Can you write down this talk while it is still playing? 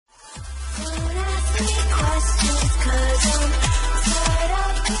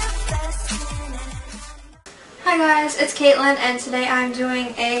Hi guys, it's Caitlin, and today I'm doing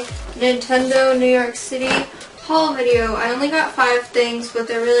a Nintendo New York City haul video. I only got 5 things, but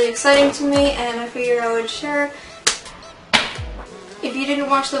they're really exciting to me, and I figured I would share. If you didn't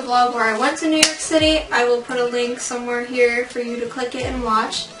watch the vlog where I went to New York City, I will put a link somewhere here for you to click it and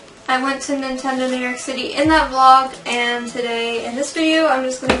watch. I went to Nintendo New York City in that vlog, and today in this video I'm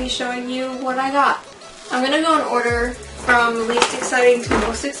just going to be showing you what I got. I'm going to go in order from least exciting to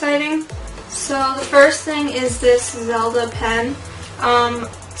most exciting. So the first thing is this Zelda pen.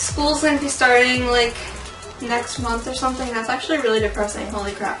 School's going to be starting like next month or something. That's actually really depressing,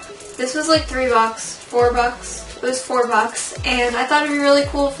 holy crap. This was like $3, $4. It was $4, and I thought it would be really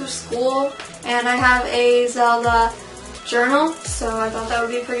cool for school, and I have a Zelda journal, so I thought that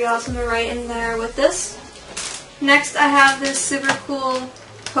would be pretty awesome to write in there with this. Next I have this super cool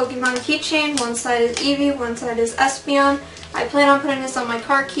Pokemon keychain. One side is Eevee, one side is Espeon. I plan on putting this on my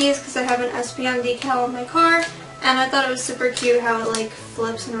car keys because I have an Espeon decal on my car, and I thought it was super cute how it like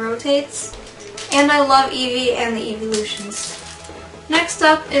flips and rotates. And I love Eevee and the Evolutions. Next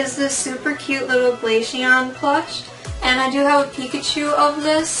up is this super cute little Glaceon plush, and I do have a Pikachu of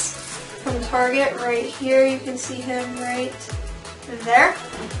this from Target right here. You can see him right there.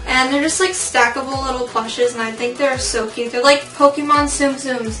 And they're just like stackable little plushes, and I think they're so cute. They're like Pokemon Tsum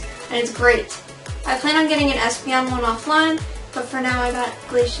Tsums, and it's great. I plan on getting an Espeon one offline, but for now I got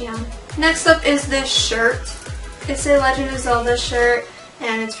Glaceon. Next up is this shirt. It's a Legend of Zelda shirt,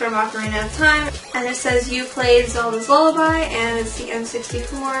 and it's from Ocarina of Time, and it says "You played Zelda's Lullaby," and it's the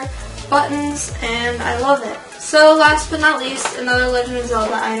N64 buttons, and I love it. So last but not least, another Legend of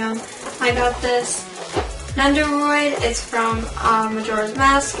Zelda item. I got this Nendoroid. It's from Majora's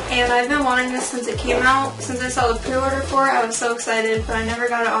Mask, and I've been wanting this since it came out. Since I saw the pre-order for it, I was so excited, but I never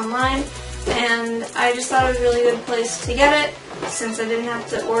got it online, and I just thought it was a really good place to get it since I didn't have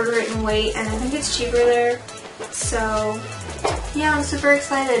to order it and wait, and I think it's cheaper there. So yeah, I'm super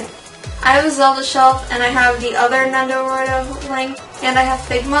excited. I have a Zelda shelf, and I have the other Nendoroid Link, and I have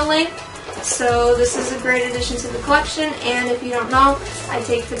Figma Link. So this is a great addition to the collection, and if you don't know, I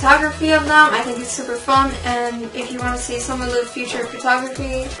take photography of them. I think it's super fun, and if you want to see some of the future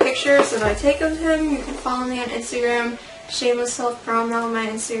photography pictures that I take of him, you can follow me on Instagram. Shameless self-promo. My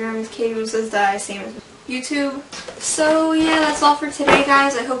Instagram is KaityBooSaysDie, same as YouTube. So yeah, that's all for today,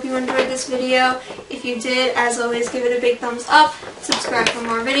 guys. I hope you enjoyed this video. If you did, as always, give it a big thumbs up, subscribe for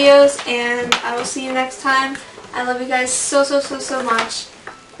more videos, and I will see you next time. I love you guys so much.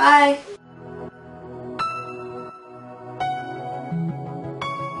 Bye!